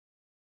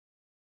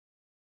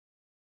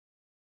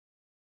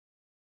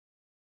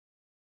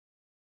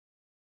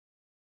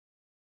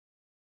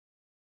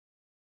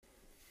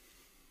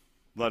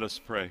Let us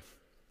pray.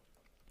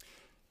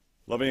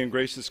 Loving and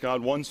gracious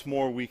God, once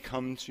more we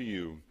come to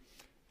you,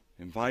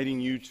 inviting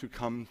you to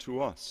come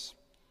to us.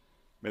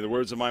 May the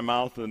words of my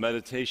mouth and the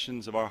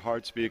meditations of our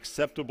hearts be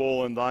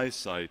acceptable in thy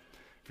sight,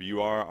 for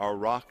you are our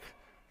rock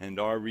and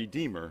our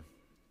Redeemer.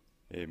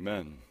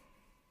 Amen.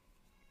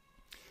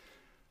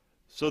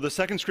 So the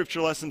second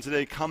scripture lesson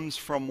today comes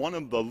from one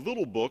of the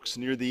little books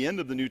near the end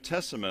of the New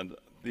Testament,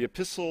 the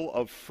epistle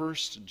of 1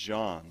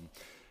 John.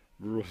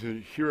 We'll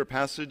hear a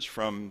passage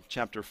from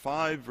chapter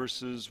 5,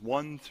 verses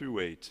 1 through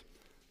 8.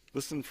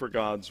 Listen for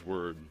God's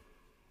word.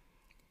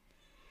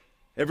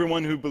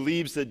 Everyone who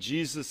believes that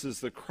Jesus is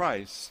the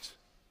Christ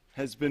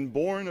has been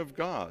born of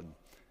God,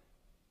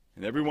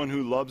 and everyone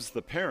who loves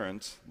the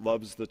parent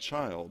loves the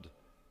child.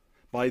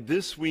 By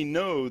this we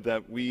know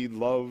that we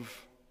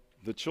love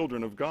the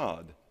children of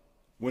God,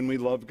 when we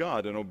love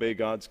God and obey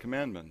God's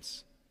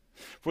commandments.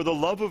 For the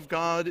love of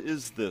God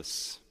is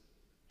this,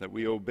 that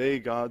we obey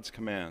God's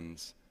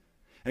commands.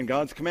 And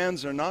God's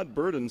commands are not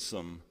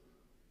burdensome,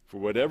 for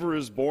whatever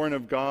is born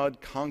of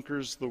God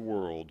conquers the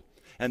world.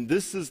 And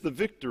this is the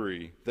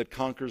victory that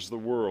conquers the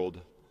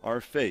world, our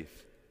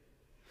faith.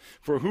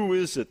 For who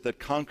is it that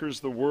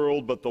conquers the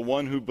world but the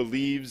one who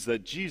believes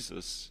that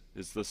Jesus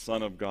is the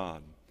Son of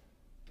God?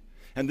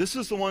 And this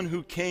is the one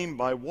who came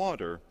by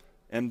water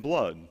and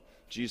blood,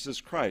 Jesus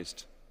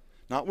Christ.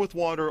 Not with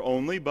water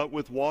only, but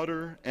with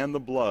water and the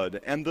blood.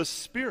 And the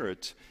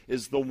Spirit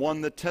is the one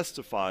that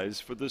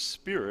testifies, for the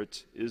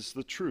Spirit is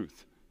the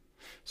truth.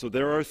 So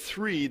there are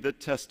three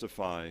that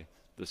testify,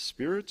 the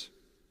Spirit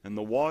and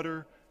the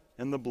water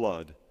and the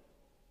blood.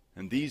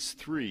 And these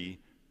three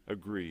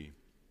agree.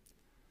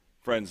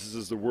 Friends, this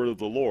is the word of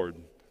the Lord.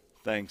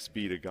 Thanks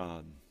be to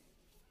God.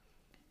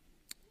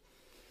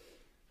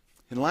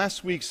 In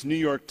last week's New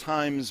York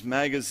Times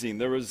Magazine,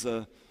 there was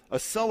a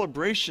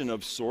celebration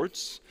of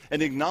sorts,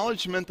 an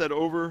acknowledgement that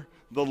over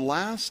the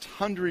last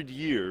 100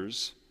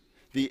 years,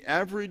 the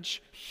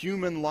average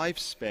human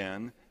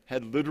lifespan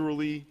had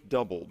literally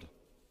doubled.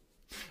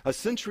 A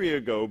century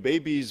ago,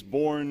 babies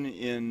born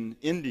in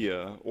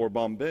India or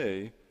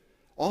Bombay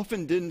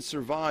often didn't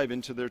survive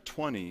into their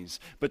 20s,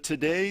 but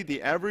today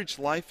the average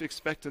life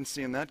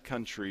expectancy in that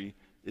country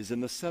is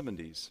in the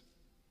 70s.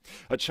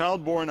 A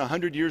child born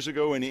 100 years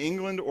ago in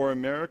England or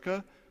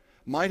America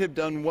might have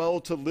done well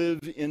to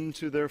live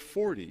into their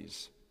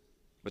 40s.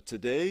 But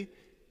today,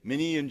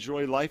 many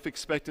enjoy life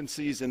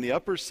expectancies in the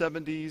upper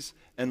 70s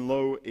and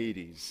low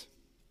 80s.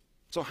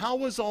 So how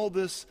was all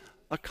this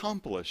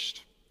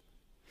accomplished?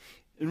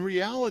 In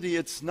reality,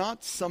 it's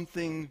not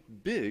something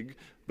big,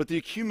 but the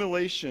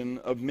accumulation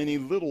of many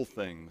little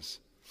things.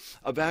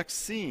 A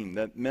vaccine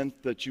that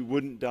meant that you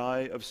wouldn't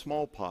die of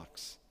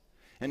smallpox.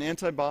 An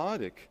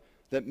antibiotic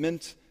that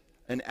meant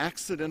an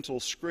accidental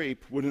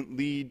scrape wouldn't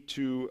lead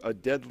to a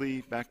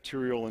deadly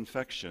bacterial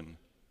infection,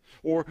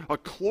 or a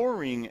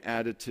chlorine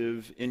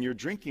additive in your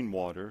drinking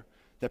water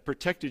that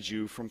protected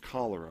you from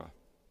cholera.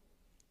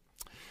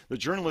 The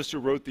journalist who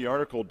wrote the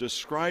article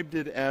described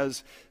it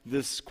as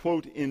this,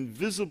 quote,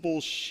 invisible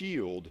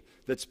shield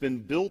that's been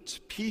built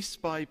piece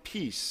by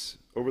piece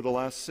over the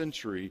last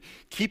century,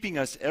 keeping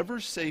us ever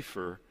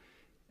safer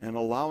and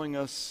allowing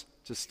us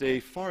to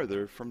stay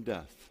farther from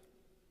death.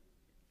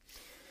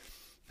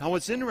 Now,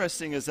 what's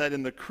interesting is that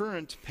in the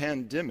current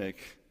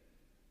pandemic,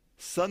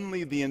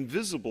 suddenly the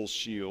invisible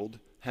shield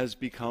has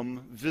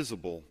become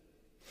visible.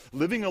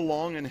 Living a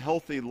long and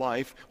healthy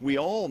life, we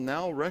all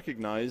now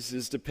recognize,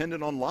 is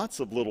dependent on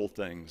lots of little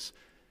things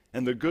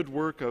and the good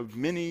work of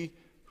many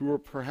who are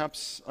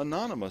perhaps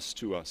anonymous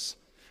to us.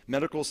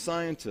 Medical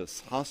scientists,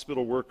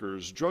 hospital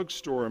workers,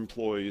 drugstore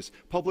employees,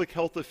 public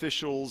health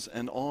officials,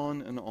 and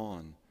on and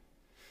on.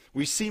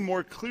 We see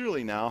more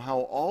clearly now how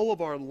all of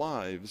our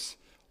lives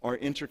are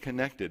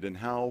interconnected and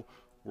how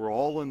we're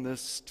all in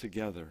this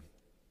together.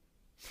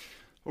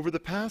 Over the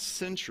past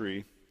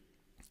century,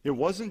 it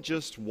wasn't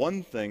just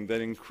one thing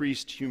that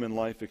increased human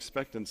life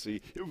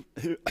expectancy.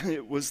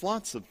 It was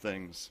lots of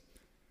things.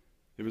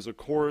 It was a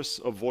chorus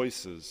of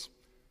voices.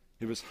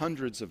 It was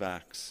hundreds of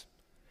acts.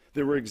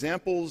 There were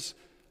examples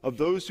of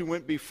those who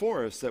went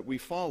before us that we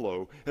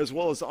follow, as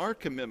well as our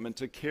commitment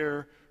to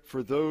care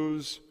for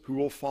those who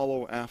will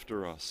follow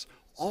after us.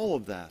 All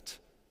of that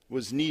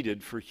was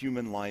needed for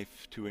human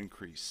life to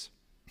increase.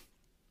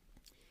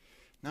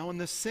 Now, in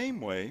the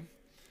same way,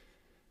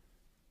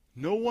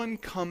 no one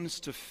comes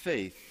to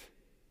faith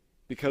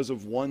because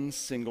of one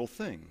single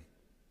thing.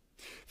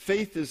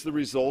 Faith is the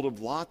result of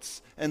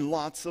lots and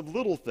lots of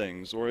little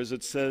things, or as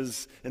it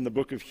says in the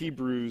book of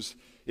Hebrews,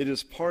 it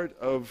is part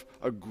of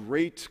a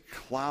great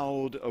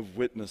cloud of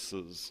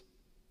witnesses.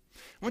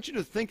 I want you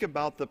to think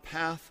about the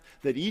path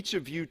that each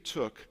of you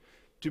took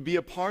to be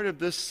a part of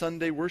this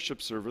Sunday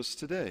worship service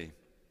today.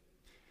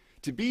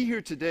 To be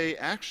here today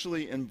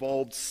actually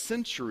involved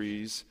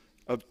centuries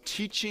of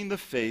teaching the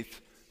faith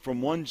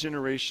from one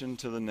generation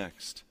to the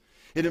next.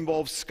 It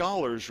involves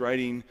scholars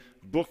writing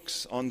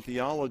books on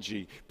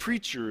theology,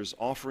 preachers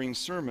offering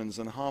sermons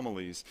and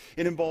homilies.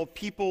 It involved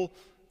people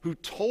who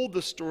told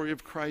the story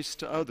of Christ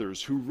to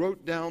others, who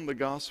wrote down the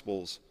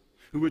Gospels,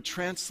 who would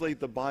translate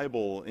the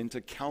Bible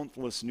into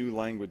countless new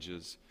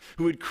languages,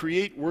 who would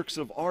create works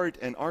of art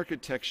and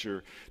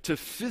architecture to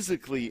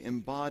physically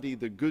embody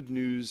the good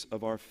news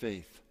of our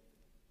faith.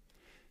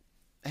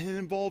 And it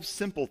involves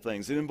simple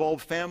things. It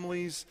involved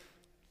families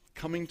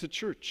coming to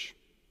church,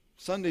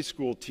 Sunday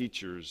school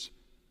teachers,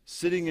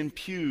 sitting in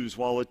pews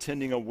while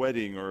attending a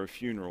wedding or a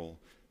funeral.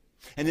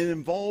 And it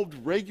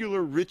involved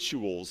regular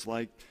rituals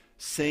like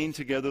saying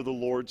together the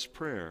Lord's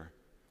Prayer,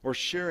 or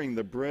sharing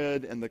the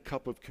bread and the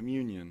cup of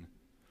communion,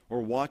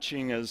 or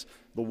watching as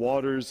the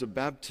waters of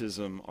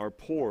baptism are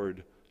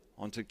poured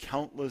onto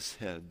countless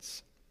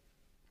heads.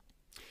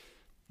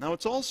 Now,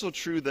 it's also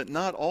true that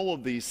not all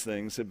of these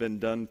things have been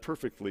done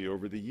perfectly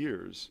over the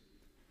years.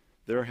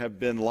 There have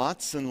been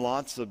lots and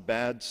lots of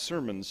bad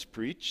sermons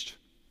preached.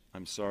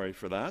 I'm sorry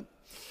for that.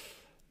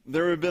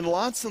 There have been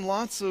lots and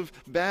lots of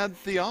bad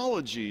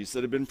theologies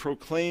that have been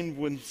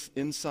proclaimed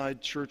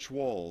inside church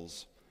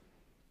walls.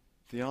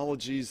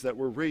 Theologies that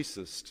were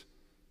racist,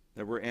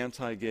 that were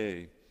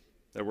anti-gay,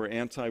 that were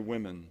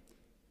anti-women,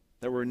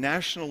 that were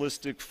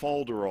nationalistic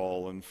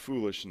falderall and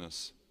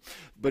foolishness.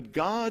 But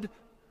God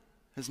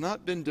has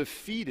not been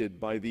defeated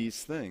by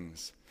these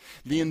things.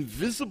 The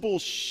invisible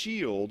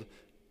shield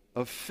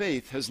of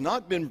faith has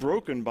not been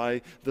broken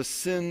by the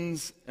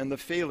sins and the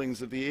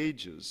failings of the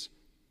ages.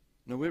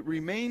 No, it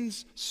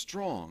remains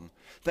strong,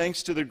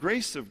 thanks to the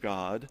grace of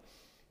God,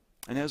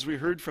 and as we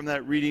heard from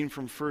that reading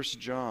from 1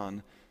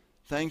 John,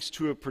 thanks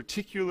to a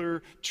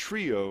particular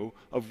trio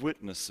of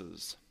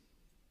witnesses.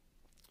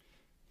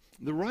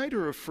 The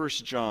writer of 1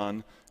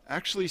 John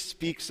actually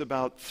speaks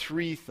about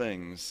three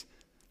things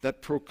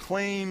that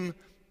proclaim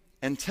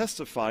and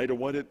testify to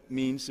what it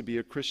means to be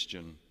a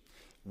Christian: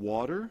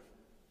 water,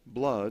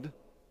 blood,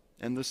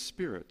 and the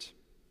Spirit.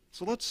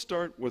 So let's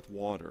start with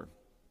water.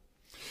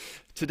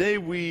 Today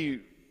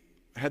we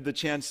had the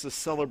chance to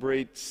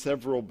celebrate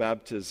several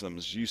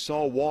baptisms. You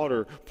saw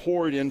water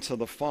poured into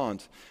the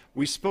font.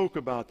 We spoke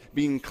about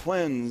being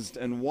cleansed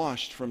and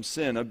washed from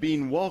sin, of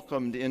being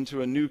welcomed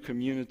into a new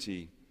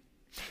community.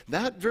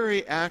 That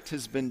very act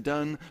has been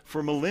done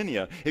for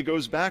millennia. It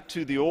goes back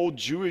to the old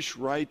Jewish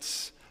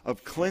rites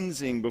of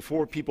cleansing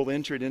before people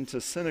entered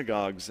into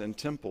synagogues and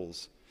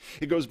temples.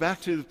 It goes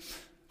back to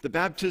the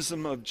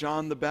baptism of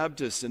John the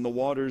Baptist in the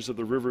waters of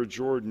the River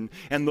Jordan,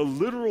 and the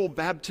literal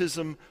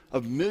baptism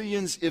of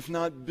millions, if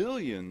not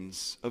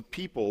billions, of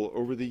people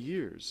over the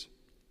years.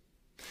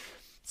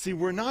 See,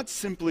 we're not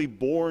simply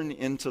born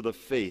into the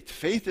faith.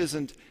 Faith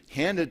isn't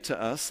handed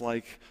to us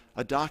like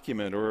a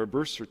document or a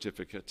birth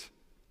certificate.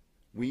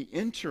 We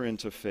enter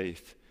into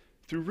faith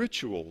through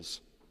rituals,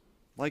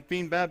 like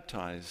being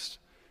baptized,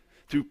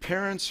 through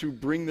parents who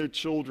bring their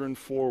children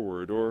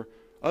forward, or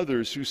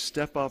others who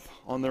step up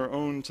on their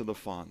own to the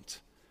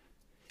font.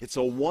 It's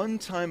a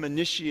one-time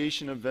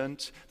initiation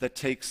event that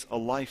takes a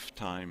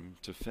lifetime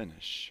to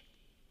finish.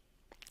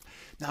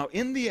 Now,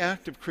 in the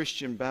act of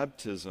Christian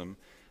baptism,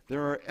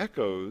 there are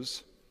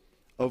echoes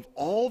of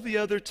all the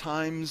other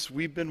times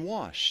we've been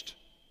washed,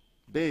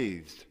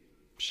 bathed,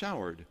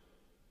 showered.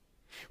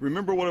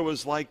 Remember what it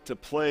was like to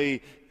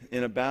play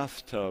in a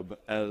bathtub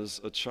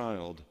as a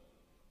child,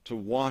 to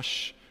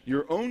wash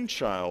your own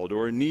child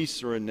or a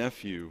niece or a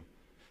nephew,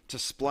 to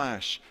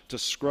splash, to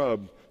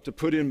scrub, to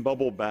put in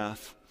bubble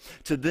bath,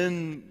 to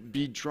then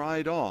be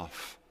dried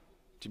off,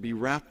 to be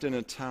wrapped in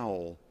a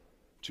towel,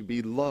 to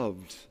be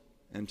loved,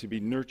 and to be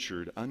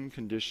nurtured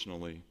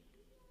unconditionally.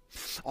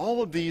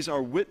 All of these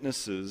are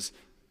witnesses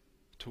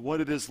to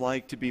what it is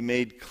like to be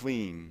made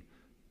clean,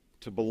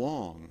 to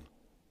belong.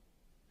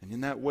 And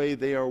in that way,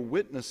 they are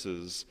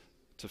witnesses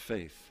to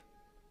faith.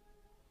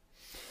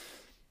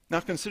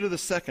 Now consider the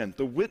second,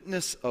 the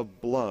witness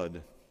of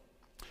blood.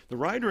 The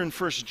writer in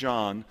 1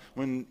 John,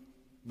 when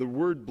the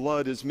word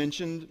blood is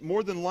mentioned,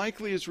 more than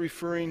likely is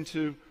referring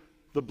to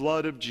the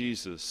blood of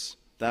Jesus,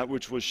 that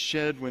which was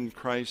shed when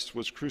Christ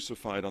was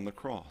crucified on the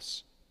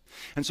cross.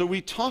 And so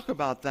we talk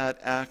about that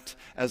act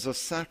as a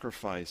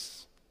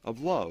sacrifice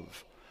of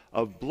love,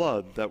 of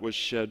blood that was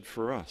shed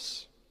for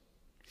us.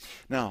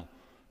 Now,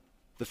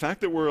 the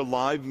fact that we're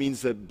alive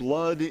means that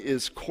blood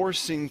is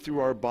coursing through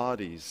our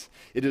bodies.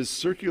 It is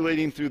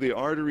circulating through the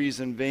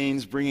arteries and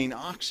veins, bringing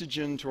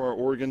oxygen to our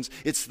organs.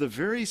 It's the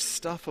very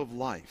stuff of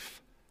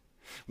life.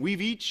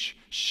 We've each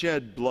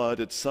shed blood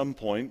at some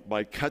point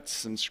by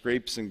cuts and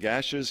scrapes and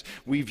gashes.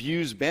 We've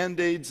used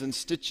Band-Aids and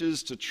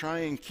stitches to try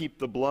and keep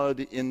the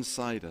blood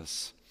inside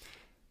us.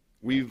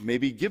 We've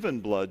maybe given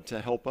blood to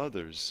help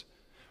others.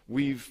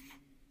 We've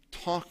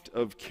talked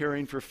of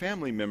caring for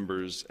family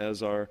members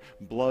as our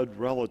blood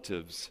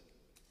relatives.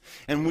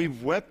 And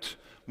we've wept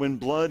when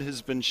blood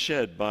has been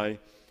shed by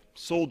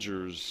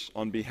soldiers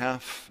on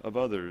behalf of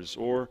others,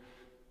 or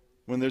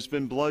when there's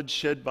been blood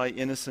shed by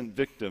innocent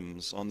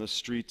victims on the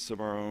streets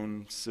of our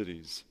own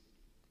cities.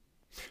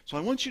 So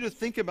I want you to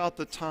think about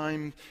the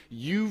time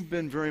you've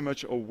been very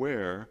much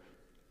aware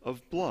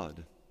of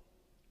blood.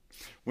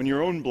 When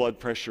your own blood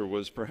pressure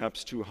was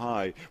perhaps too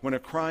high, when a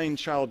crying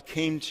child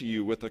came to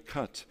you with a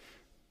cut,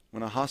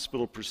 when a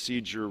hospital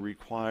procedure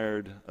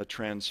required a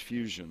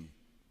transfusion.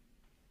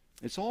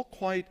 It's all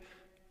quite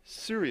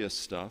serious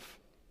stuff,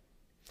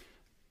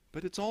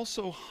 but it's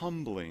also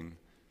humbling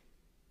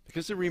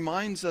because it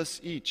reminds us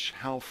each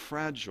how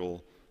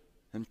fragile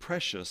and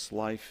precious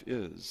life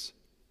is.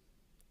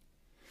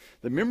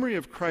 The memory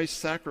of Christ's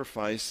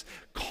sacrifice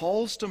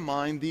calls to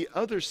mind the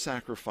other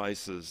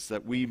sacrifices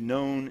that we've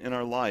known in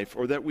our life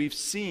or that we've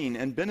seen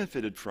and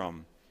benefited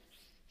from.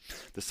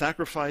 The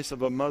sacrifice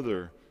of a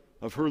mother,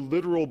 of her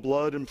literal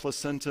blood and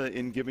placenta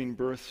in giving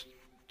birth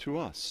to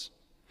us.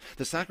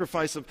 The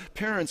sacrifice of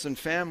parents and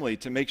family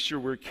to make sure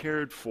we're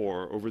cared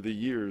for over the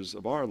years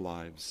of our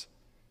lives.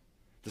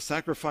 The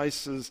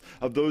sacrifices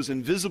of those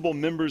invisible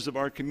members of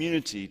our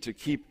community to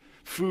keep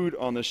food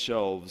on the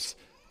shelves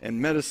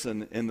and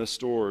medicine in the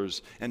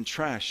stores and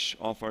trash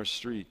off our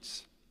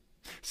streets.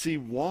 See,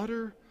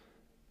 water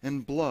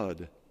and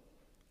blood,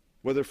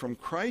 whether from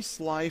Christ's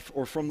life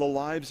or from the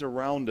lives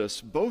around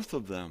us, both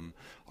of them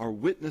are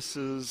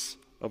witnesses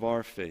of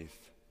our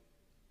faith.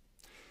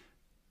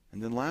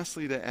 And then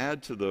lastly, to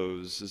add to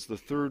those is the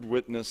third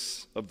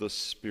witness of the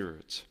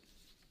Spirit.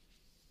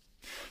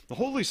 The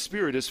Holy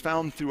Spirit is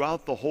found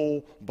throughout the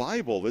whole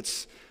Bible.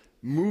 It's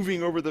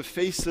moving over the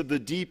face of the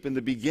deep in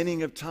the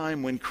beginning of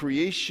time when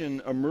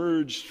creation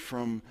emerged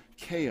from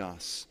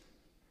chaos.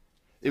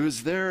 It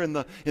was there in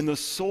the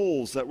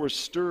souls that were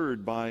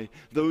stirred by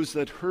those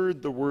that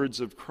heard the words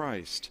of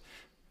Christ,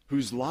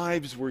 whose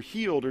lives were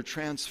healed or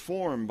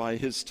transformed by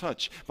his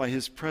touch, by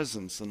his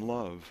presence and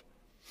love.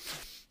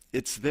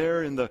 It's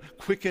there in the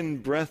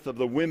quickened breath of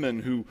the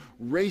women who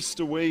raced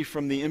away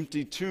from the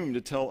empty tomb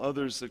to tell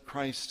others that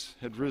Christ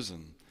had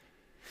risen.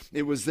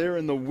 It was there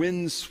in the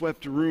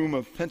wind-swept room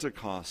of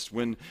Pentecost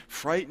when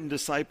frightened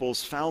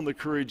disciples found the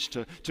courage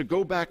to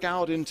go back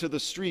out into the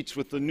streets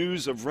with the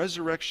news of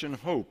resurrection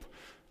hope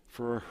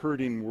for a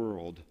hurting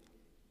world.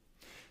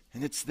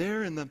 And it's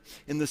there in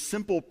the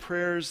simple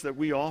prayers that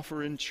we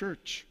offer in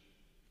church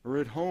or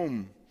at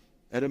home,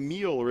 at a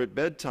meal or at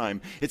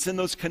bedtime. It's in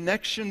those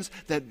connections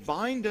that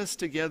bind us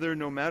together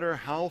no matter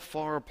how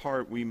far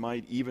apart we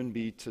might even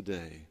be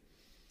today.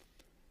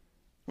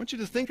 I want you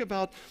to think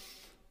about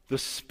the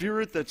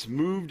Spirit that's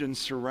moved and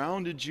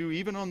surrounded you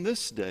even on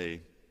this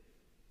day.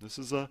 This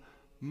is a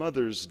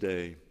Mother's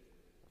Day.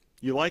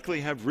 You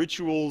likely have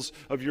rituals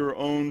of your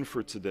own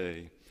for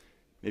today.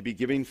 Maybe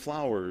giving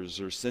flowers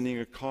or sending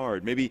a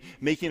card. Maybe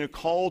making a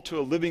call to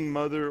a living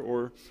mother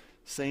or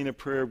saying a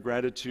prayer of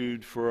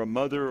gratitude for a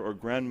mother or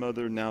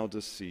grandmother now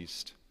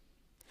deceased.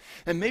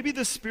 And maybe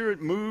the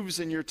Spirit moves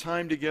in your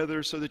time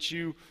together so that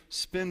you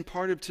spend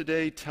part of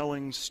today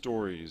telling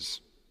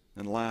stories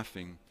and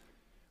laughing,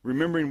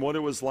 remembering what it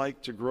was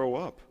like to grow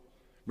up.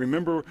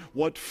 Remember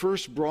what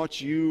first brought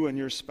you and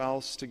your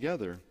spouse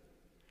together.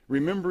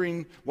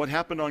 Remembering what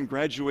happened on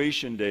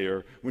graduation day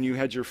or when you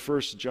had your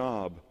first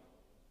job.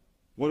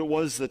 What it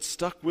was that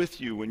stuck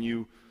with you when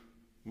you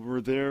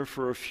were there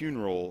for a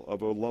funeral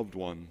of a loved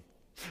one.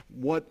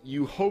 What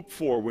you hope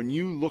for when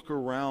you look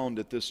around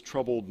at this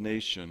troubled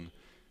nation.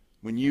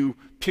 When you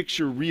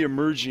picture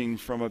reemerging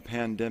from a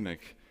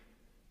pandemic.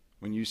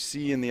 When you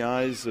see in the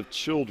eyes of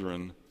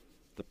children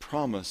the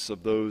promise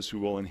of those who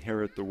will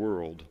inherit the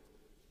world.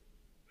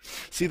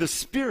 See, the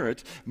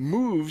Spirit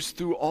moves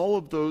through all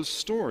of those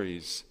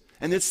stories.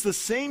 And it's the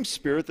same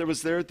Spirit that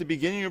was there at the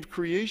beginning of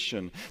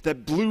creation,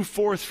 that blew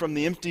forth from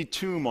the empty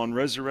tomb on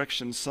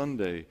Resurrection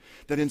Sunday,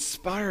 that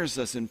inspires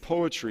us in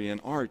poetry and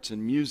art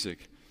and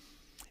music.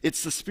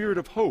 It's the Spirit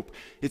of hope.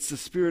 It's the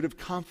Spirit of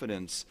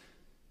confidence.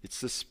 It's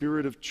the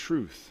Spirit of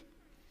truth.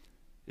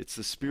 It's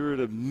the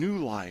Spirit of new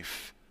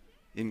life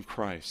in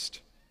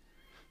Christ.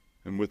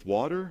 And with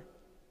water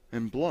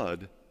and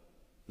blood,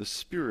 the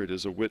Spirit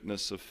is a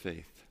witness of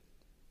faith.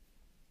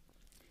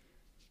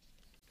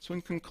 So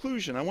in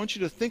conclusion, I want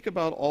you to think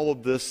about all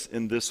of this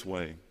in this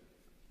way.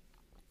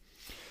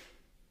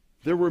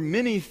 There were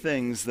many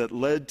things that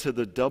led to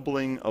the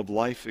doubling of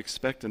life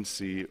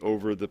expectancy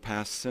over the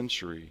past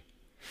century.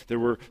 There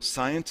were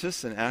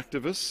scientists and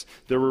activists.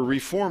 There were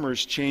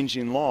reformers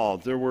changing law.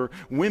 There were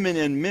women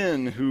and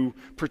men who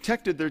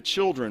protected their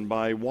children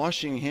by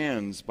washing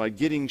hands, by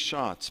getting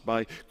shots,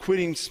 by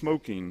quitting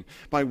smoking,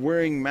 by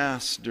wearing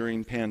masks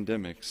during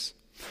pandemics.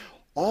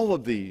 All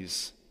of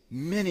these,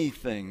 many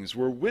things,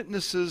 were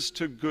witnesses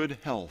to good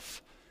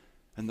health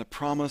and the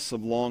promise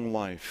of long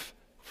life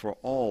for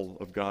all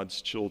of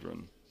God's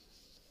children.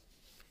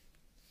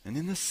 And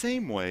in the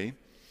same way,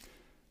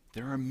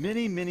 there are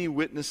many, many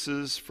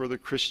witnesses for the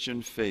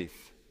Christian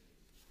faith.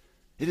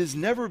 It has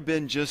never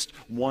been just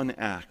one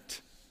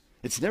act.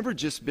 It's never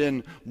just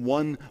been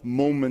one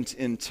moment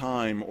in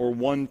time or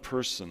one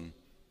person,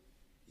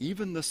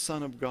 even the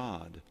Son of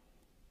God.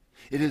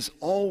 It has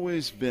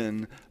always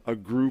been a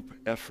group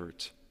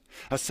effort,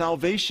 a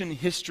salvation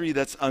history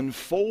that's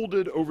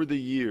unfolded over the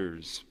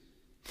years.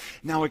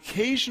 Now,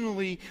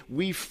 occasionally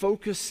we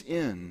focus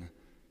in,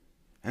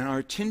 and our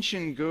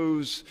attention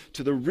goes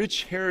to the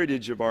rich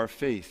heritage of our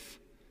faith,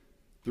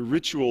 the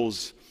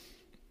rituals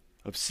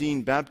of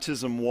seeing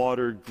baptism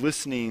water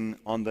glistening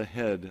on the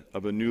head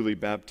of a newly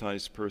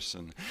baptized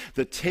person,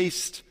 the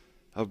taste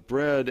of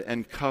bread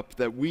and cup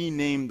that we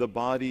name the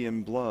body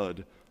and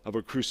blood of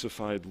a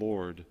crucified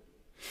Lord.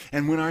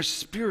 And when our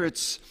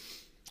spirits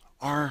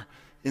are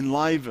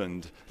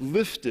enlivened,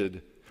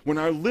 lifted, when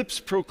our lips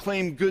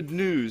proclaim good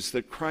news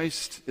that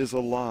Christ is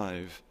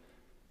alive,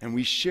 and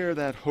we share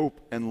that hope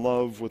and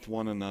love with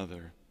one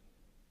another.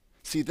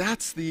 See,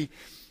 that's the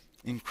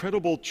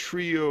incredible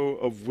trio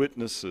of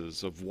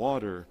witnesses of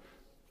water,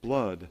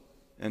 blood,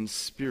 and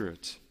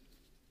spirit.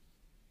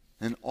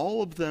 And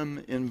all of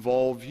them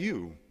involve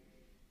you.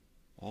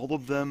 All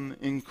of them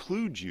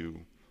include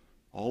you.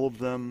 All of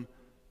them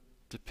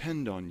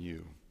depend on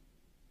you.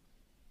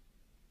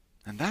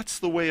 And that's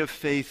the way of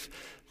faith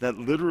that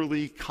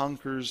literally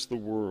conquers the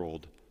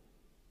world.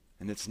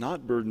 And it's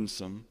not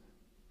burdensome,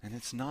 and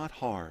it's not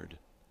hard.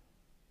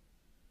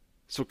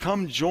 So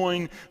come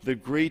join the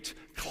great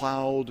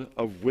cloud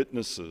of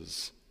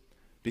witnesses,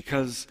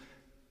 because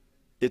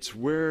it's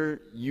where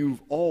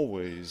you've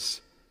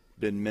always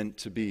been meant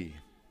to be.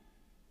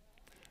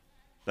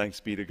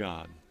 Thanks be to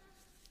God.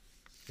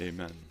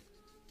 Amen.